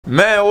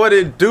Man, what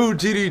it do,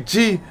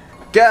 GDG?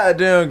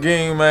 Goddamn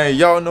gang, man.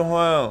 Y'all know who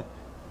I am.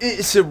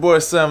 It's your boy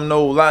Sam.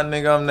 No lie,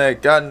 nigga. I'm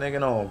that god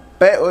nigga. On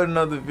back with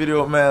another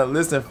video, man.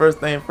 Listen, first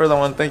thing first, I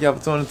want to thank y'all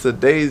for tuning to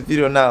today's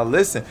video. Now,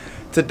 listen,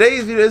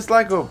 today's video is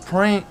like a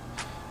prank,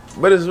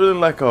 but it's really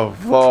like a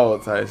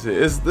vlog type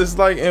shit. It's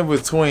like in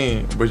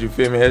between, but you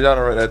feel me? As y'all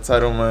know read that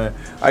title, man,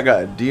 I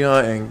got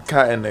Dion and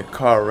Kai in the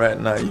car right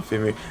now. You feel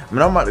me? I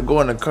mean, I'm about to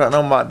go in the car and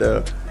I'm about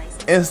to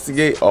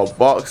instigate a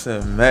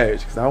boxing match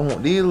because I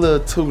want these little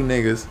two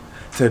niggas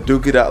to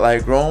duke it out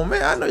like grown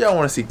man. I know y'all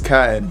want to see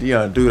Kai and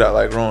Dion do that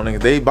like grown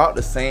niggas. They about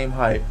the same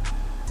height.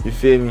 You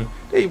feel me?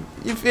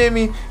 You feel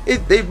me?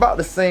 They about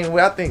the same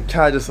way. I think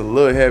Kai just a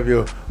little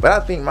heavier, but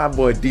I think my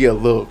boy D a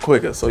little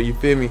quicker. So you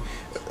feel me?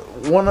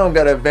 One of them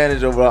got an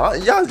advantage over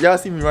y'all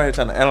see me right here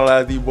trying to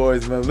analyze these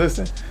boys, man.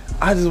 Listen,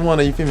 I just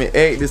want to, you feel me,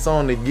 egg this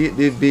on to get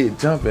this bit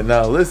jumping.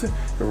 Now listen,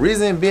 the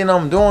reason being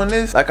I'm doing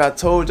this, like I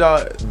told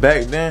y'all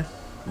back then,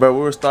 bro,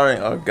 we're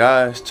starting a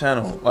guy's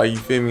channel, like, you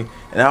feel me,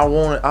 and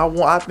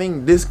I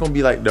think this gonna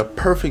be like the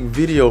perfect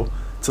video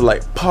to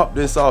like pop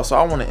this off. So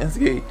I want to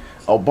instigate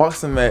a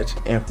boxing match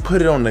and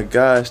put it on the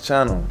guy's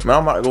channel, man.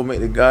 I'm about to go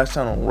make the guy's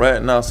channel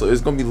right now, so it's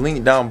gonna be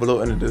linked down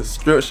below in the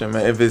description,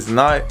 man. If it's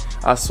not,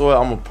 I swear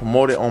I'm gonna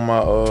promote it on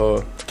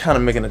my kind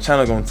of making the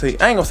channel. Gonna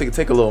take, I ain't gonna say it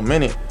take a little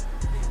minute,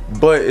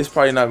 but it's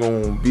probably not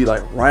gonna be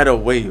like right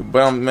away.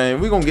 But man,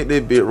 we gonna get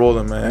this bit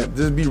rolling, man.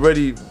 Just be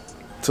ready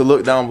to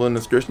look down below in the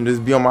description.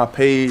 Just be on my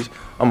page.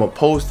 I'm gonna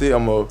post it,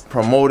 I'm gonna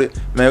promote it,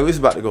 man. It's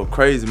about to go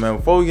crazy, man.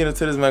 Before we get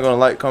into this, man, gonna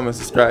like, comment,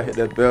 subscribe, hit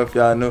that bell if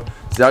y'all new,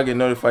 so y'all get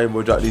notified when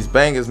we drop these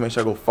bangers. Make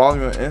sure I go follow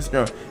me on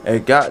Instagram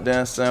at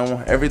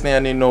GOTDAMNSAM. Everything I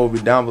need to know will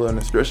be down below in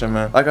the description,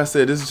 man. Like I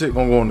said, this shit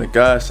gonna go on the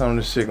guys. Some of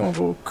this shit gonna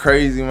go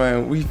crazy,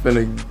 man.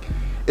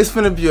 It's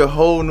finna be a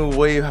whole new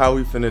wave how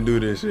we finna do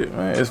this shit,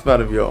 man. It's about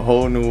to be a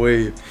whole new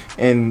wave,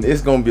 and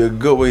it's gonna be a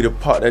good way to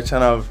pop that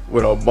channel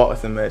with a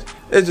boxing match.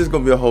 It's just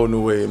gonna be a whole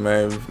new wave,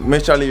 man.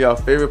 Make sure y'all leave y'all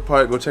favorite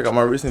part. Go check out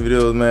my recent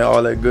videos, man.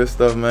 All that good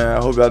stuff, man. I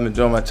hope y'all been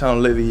enjoying my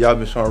channel lately. Y'all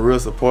been showing real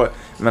support,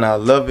 man. I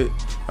love it.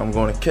 I'm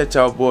gonna catch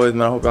y'all boys,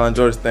 man. I hope y'all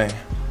enjoy this thing.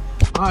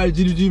 All right,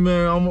 GDG,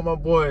 man. I'm with my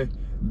boy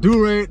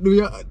Do-Rag. I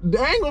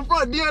ain't gonna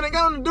front. Dion ain't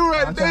got on the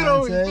Do-Rag today,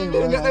 though.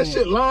 He got that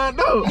shit lined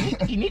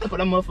up. You need to put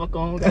that motherfucker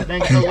on. God dang,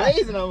 no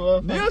lazy no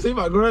motherfucker. Dion, see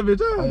about to grab that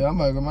bitch out. Oh, yeah, I'm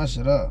about to get my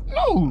shit up.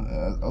 No.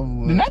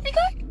 The nappy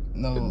guy?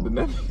 No. The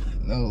nappy?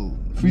 No.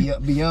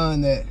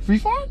 Beyond that.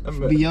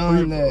 Freeform?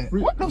 Beyond that.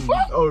 What the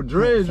fuck? Oh,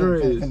 dreads.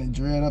 Finna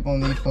dread up on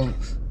these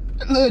folks.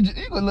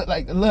 You gonna look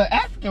like a little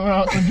African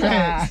without some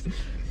dreads.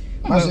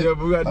 My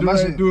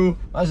shit do.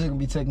 gonna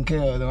be taken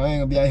care of though. I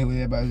ain't gonna be out here with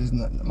everybody just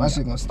nothing. My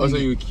shit gonna stay. Oh, so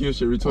you kill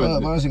shit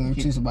retweet? My shit gonna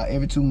be about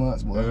every 2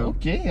 months, boy. Yeah.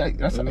 Okay,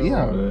 yeah,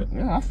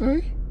 I feel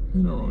you.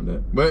 You know wrong with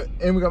that. But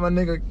and we got my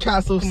nigga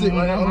Castle sick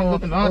right now.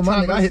 My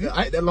nigga,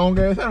 I hit that long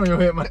ass head on your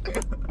head, man.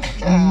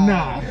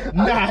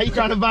 Nah, he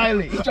trying to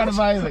violate. He's trying to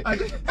violate. I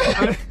hit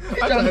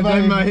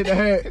the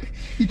head.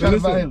 He trying to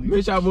violate.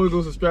 Make sure y'all boys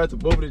go subscribe to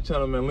both of the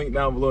channel, man. Link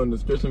down below in the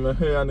description, man.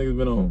 Hey, y'all niggas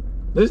been on.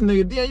 This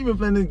nigga, damn, you been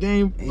playing this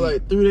game for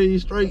like 3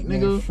 days straight,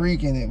 nigga.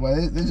 Freaking it, boy.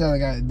 This y'all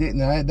got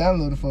addicted. I had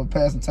downloaded for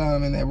passing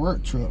time in that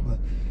work truck, but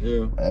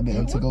yeah. I've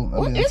been to go.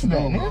 What is that,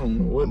 nigga? I don't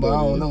know what I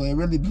don't know. It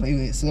really plays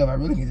with itself. I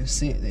really can just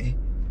sit there.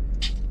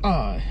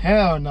 Oh,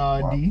 hell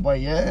no, D. Boy,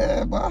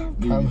 yeah, boy.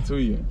 To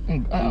you. I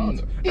don't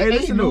know. Hey,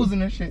 listen though. Losing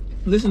that shit.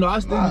 Listen though, I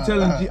still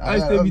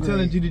be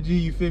telling GDG,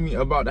 you feel me,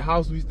 about the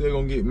house we still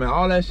gonna get, man.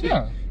 All that shit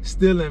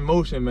still in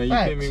motion, man. You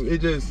feel me?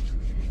 It just,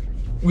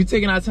 we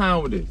taking our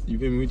time with this. You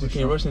feel me? We just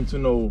can't rush into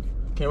no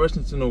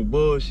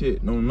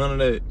bullshit, none of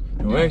that,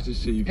 no extra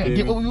shit. You feel me?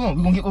 Get what we want.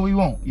 We gonna get what we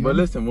want. But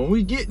listen, when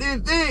we get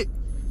this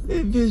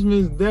bitch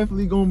is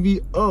definitely gonna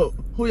be up.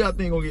 Who y'all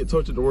think gonna get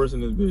tortured the worst in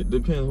this bitch?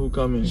 Depends who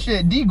come in.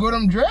 Shit, D grow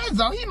them dreads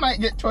out. He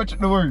might get tortured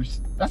the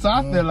worst. That's how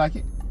I feel like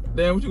it.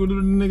 Damn, what you gonna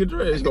do to the nigga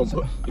dreads?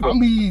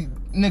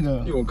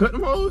 Nigga. You gonna cut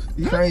them hoes?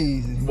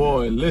 Crazy.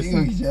 Boy,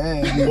 listen.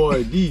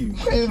 Boy, D.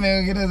 This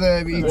man get his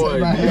ass beat. Boy,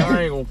 D,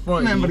 I ain't gonna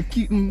front. Man, but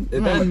keep him.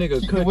 If that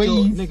nigga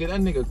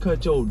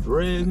cut your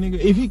dreads, nigga.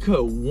 If he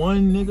cut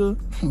one nigga,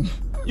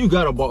 you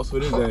got a box for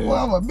this ass. Well,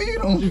 I'ma beat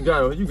him. You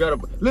gotta.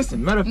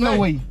 Listen, matter of fact, no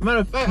way.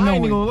 I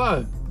ain't gonna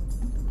lie.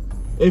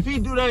 If he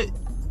do that,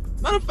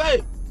 matter of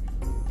fact,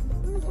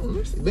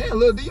 damn,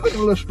 little D, you looking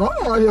a little strong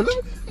right here.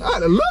 I had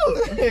to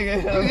look.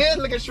 Your head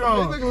looking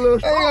strong. He looking a little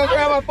strong. I ain't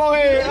gonna grab my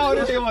forehead. Oh,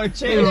 this nigga wanna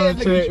check.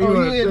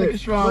 Your head looking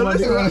strong.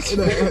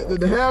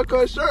 The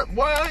haircut shirt,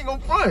 boy, I ain't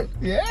gonna front.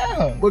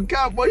 Yeah. But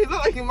God, boy, he look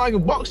like he might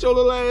box your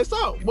little ass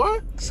out, boy.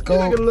 He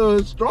looking a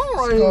little strong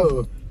right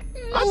here.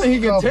 I think he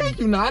can take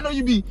you now. I know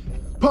you be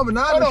pumping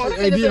out of shit.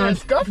 Hey, Dion,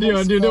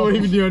 what he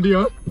be doing,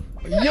 Dion?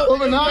 Yo,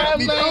 throwing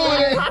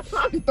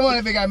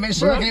that big guy. Make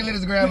sure I can't let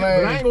his grab my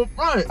ass. But I ain't gonna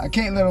front. I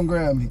can't let him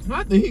grab me.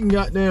 I think he can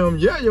goddamn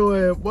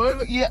your ass, boy.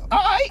 Yeah,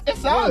 alright,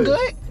 it's all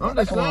good. I'm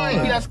just saying.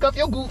 He gotta scuff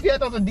your goof. Yeah, I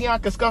thought Dion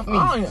could scuff me.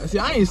 I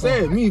ain't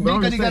saying me, but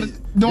I'm just saying.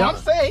 No, I'm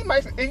saying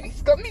he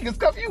scuff me, he can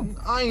scuff you.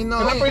 I ain't know.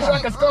 I'm pretty sure I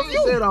can scuff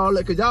you. Said all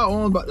that, cause y'all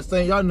on about the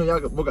same. Y'all know y'all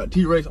got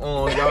T-Rex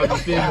on. Y'all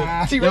just feel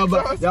me.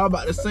 Y'all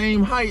about the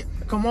same height.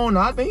 Come on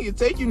now, I think he can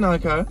take you now,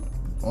 Kai.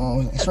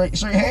 Straight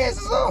hands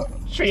is up.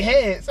 Straight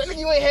heads. So nigga,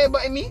 you ain't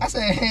headbutting me. I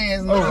said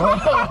hands. My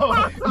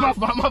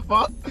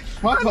fault.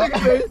 That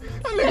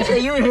nigga say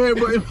you ain't here,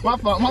 but My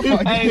fault.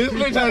 Hey, this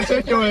nigga trying to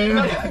check your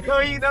ass. No,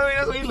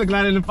 that's what he look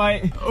like in the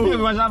fight. He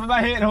been watching out for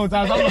my head the whole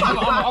time. So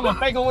I'm gonna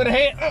fake him with a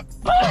head.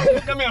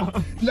 Come here.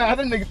 Nah, that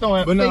nigga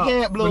throwing But fake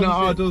head blows. But now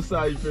all those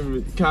sides, you feel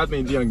me? I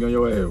think Dion got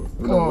your ass.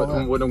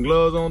 With them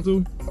gloves on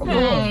too?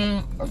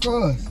 Of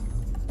course.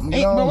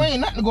 But we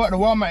ain't nothing to go out to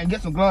Walmart and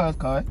get some gloves,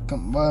 cuz.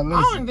 Come on,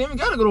 I don't even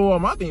gotta go to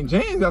Walmart. I think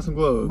James got some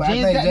gloves. But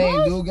I think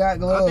James do got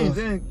gloves. I think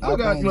James do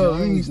got gloves.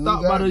 We can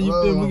stop by the, you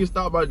feel me? We can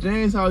stop by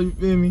James' house, you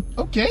feel me?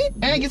 Okay.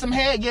 And get some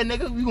headgear,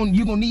 nigga.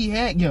 You gonna need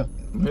headgear.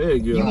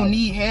 Headgear. You gonna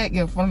need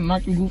headgear for to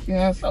knock your goofy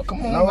ass up.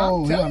 Come on,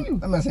 No, now.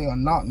 that man say he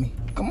gonna knock me.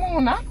 Come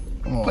on now.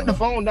 Put the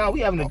phone down. We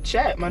having a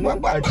chat, my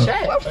nigga. A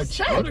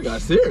chat. Oh, they got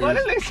serious.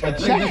 A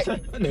chat.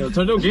 That nigga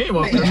turned your game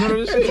off.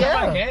 Remember this shit?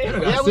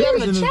 Yeah, we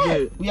having a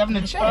chat. We having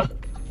a chat.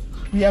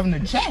 We having a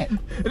chat.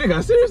 They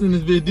got serious in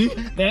this bitch, D.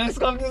 Damn,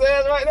 scuffed his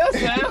ass right there,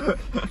 Sam.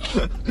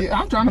 Yeah,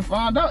 I'm trying to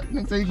find out.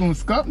 Nigga say he gonna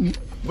scuff me.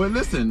 But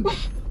listen,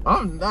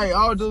 I'm like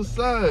all just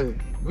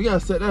side. We gotta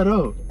set that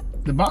up.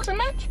 The boxing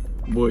match?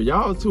 Boy,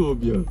 y'all two will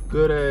be a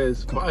good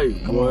ass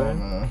fight, boy.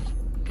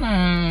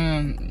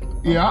 Man.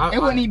 Yeah, it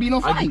wouldn't even be no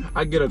fight.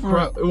 I get a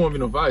crap. It won't be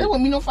no fight. It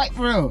wouldn't be no fight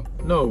for real.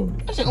 No.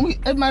 That shit,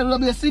 it might as well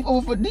be a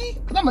sleepover for D,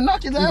 cause I'ma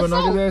knock his ass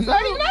out. Nighty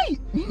night.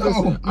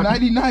 No,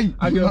 nighty night.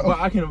 I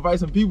can invite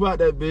some people out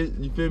that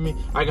bitch. You feel me?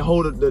 I can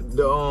hold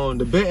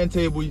the betting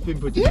table. You feel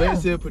me? Put your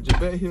bets here. Put your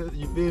bet here.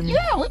 You feel me?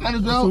 Yeah, we might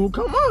as well. So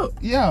come up.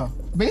 Yeah,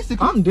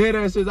 basically. I'm dead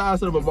ass serious. I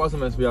set up a boxing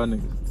match for y'all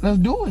niggas. Let's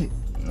do it.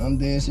 I'm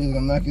dead serious.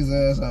 Gonna knock his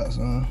ass out,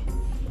 son.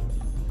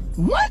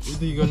 What? You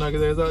think you gonna knock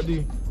his ass out,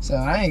 D? So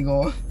I ain't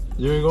going.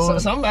 You ain't going?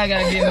 Somebody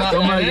gotta get knocked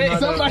out.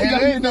 Somebody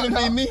gotta get knocked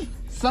out. Me.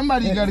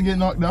 Somebody gotta get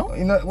knocked out.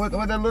 You know what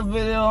that little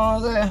video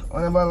on there?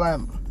 When everybody like,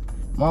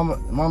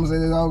 mama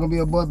said there's all gonna be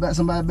a boy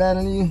somebody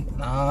better than you.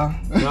 Nah.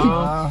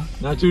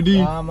 Not you,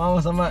 D. Nah,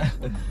 mama, somebody.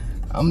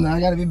 I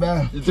gotta be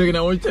better. You taking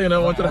that one to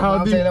the house,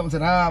 I'm D? taking that one to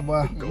the house,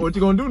 boy. What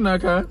you gonna do now,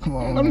 Kai? Come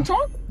on, Let me man.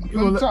 talk.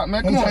 Let me talk,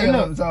 man. Come on, hey,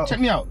 look. Check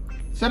me out.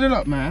 Set it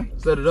up, man.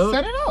 Set it up?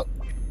 Set it up.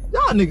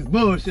 Y'all niggas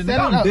bullshit.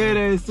 I'm dead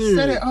ass serious.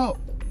 Set it up.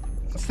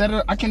 Set it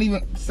up. I can't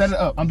even set it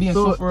up. I'm being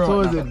so for real. So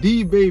it's a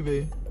D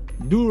baby,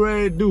 do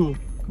rad do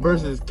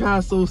versus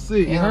Kai So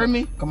Sick. You heard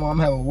me? Come on, I'm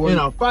having a word. In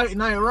a fight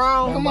night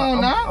round. Come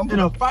on now. In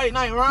a fight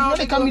night round.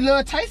 They call me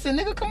Lil Tyson,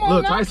 nigga. Come on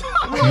Lil now. Tyson.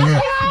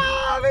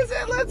 They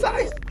said Lil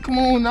Tyson. Come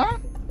on now.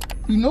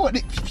 You know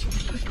what?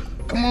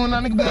 Come on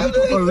now, nigga.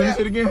 Oh, let me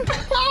see it again.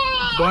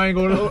 Boy, I ain't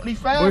gonna.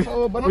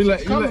 But I'm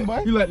just coming,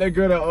 boy. You like that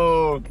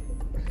girl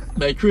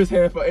that Chris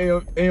had for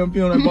AMP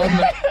on that box.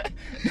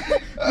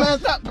 Man,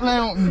 stop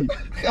playing with me.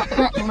 Stop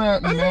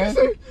playing with me, man.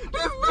 This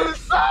bitch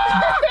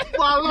sucks.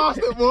 Boy, I lost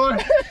it, boy.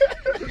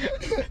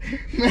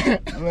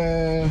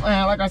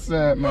 Man, like I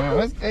said, man.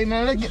 Let's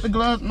get the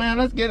gloves, man.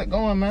 Let's get it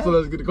going, man. So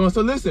let's get it going.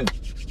 So listen,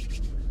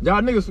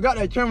 y'all niggas forgot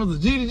that cameras was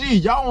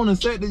GDG. Y'all want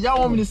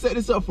me to set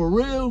this up for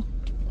real?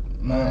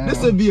 Man.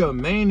 This would be a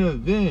main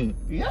event.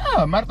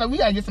 Yeah, matter of fact, we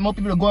gotta get some more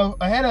people to go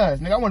ahead of us.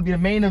 Nigga, I wanna be the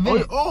main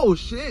event. Oh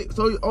shit.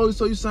 So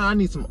you saying I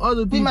need some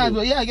other people? We might as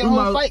well, yeah, get a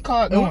whole fight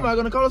card going. And we might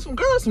gonna call us some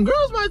girls. Some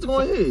girls might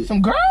go ahead.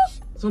 Some girls?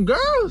 Some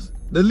girls.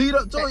 The lead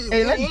up to it.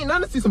 Ain't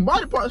nothing to see some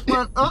body parts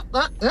flying.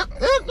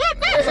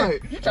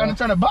 You trying to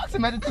turn a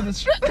boxing match into the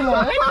strip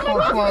club? Come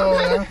on, come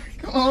on.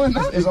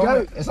 It's only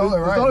right. It's only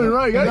right.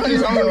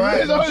 It's only right.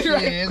 It's only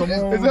right. Come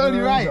on, it's only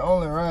right. It's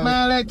only right.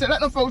 Man, let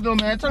them folks know,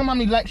 man. Tell them how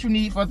many likes you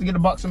need for us to get a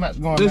boxing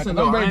match going. Listen,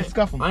 man, I'm ready to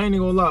scuff them. I ain't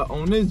even gonna lie.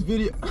 On this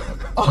video.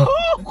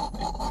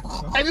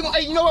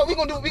 Hey, you know what? We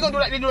gonna do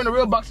like they do in a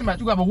real boxing match.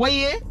 We gonna have a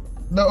weigh in.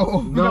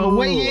 No. We gonna have a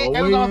weigh in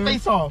and we gonna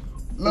face off.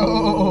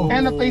 No.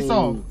 And a face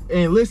off.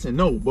 And listen,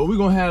 no, but we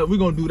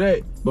gonna do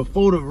that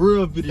before the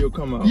real video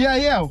come out.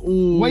 Yeah.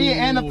 Ooh. Weigh in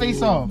and a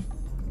face off.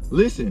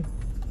 Listen.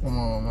 Come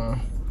on, man.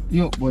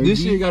 Yo, boy,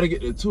 this shit gotta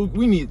get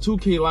we need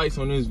 2K likes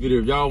on this video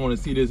if y'all wanna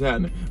see this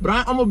happening. But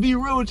I'm gonna be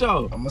real with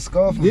y'all. I'm gonna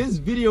scuff him. This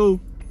video,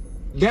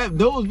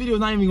 those videos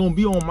not even gonna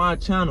be on my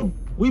channel.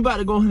 We about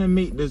to go ahead and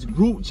make this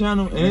group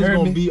channel and it's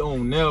gonna be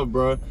on there,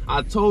 bro.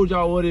 I told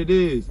y'all what it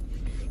is.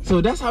 So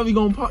that's how we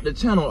gonna pop the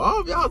channel. All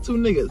of y'all two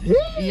niggas.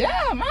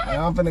 Yeah, man.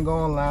 I'm finna go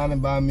online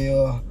and buy me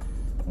a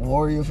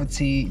Warrior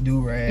Fatigue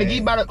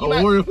do-rag.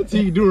 Warrior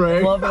Fatigue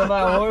do-rag.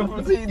 Warrior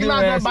Fatigue You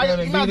might as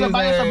well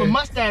buy yourself a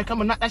mustache.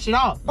 Come and knock that shit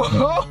off.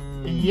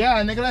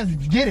 Yeah, nigga, let's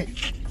get it.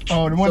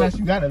 Oh, the one that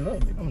you got a little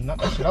bit. I'm gonna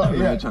knock that shit off.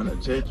 Yeah, trying to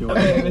check your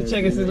Let's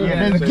check it.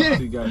 Let's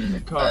get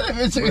it.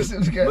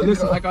 But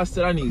listen, like I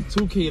said, I need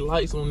 2K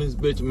likes on this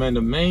bitch, man.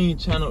 The main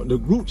channel, the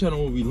group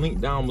channel will be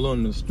linked down below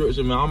in the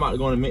description, man. I'm about to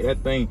go and make that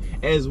thing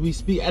as we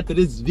speak after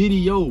this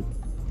video.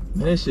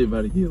 Man, that shit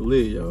about to get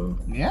lit, y'all.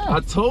 Yeah. I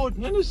told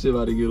you, man, this shit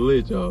about to get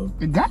lit, y'all.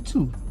 It got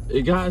to.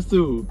 It got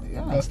to.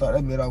 Yeah. I start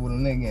that bit off with a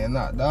nigga getting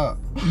knocked out.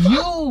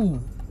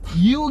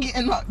 You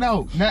getting knocked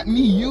out, not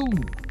me, you.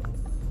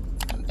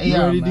 Hey, you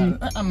ready, man.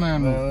 D?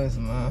 Man,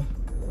 listen, man.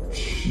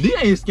 D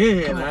ain't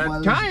scared, man.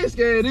 On, Kai ain't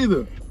scared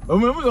either. Oh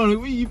man,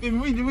 you feel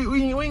me?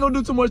 We ain't gonna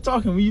do too much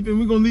talking. We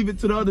gonna leave it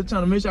to the other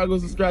channel. Make sure y'all go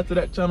subscribe to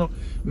that channel,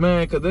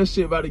 man, cause that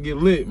shit about to get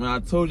lit, man. I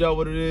told y'all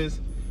what it is.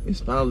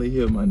 It's finally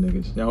here, my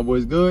niggas. Y'all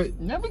boys good?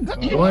 Yeah, we good.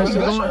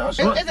 It's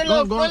It's a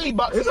little friendly,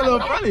 but it's a little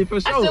friendly for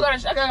sure.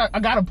 I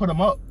gotta put them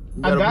up.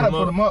 I gotta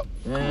put them up.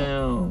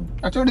 Damn.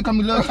 I told you to come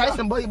be Lil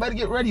Tyson, boy. You better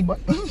get ready, boy.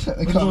 What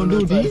you gonna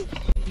do, D?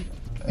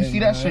 You see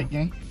that shit,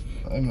 gang?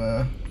 Hey,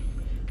 man.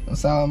 Them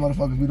solid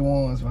motherfuckers be the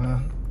ones,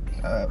 man.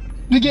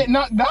 You get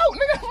knocked out,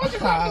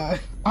 nigga.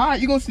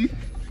 Alright, you gonna see.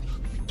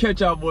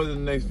 Catch y'all boys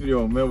in the next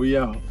video, man. We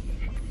out.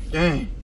 Gang.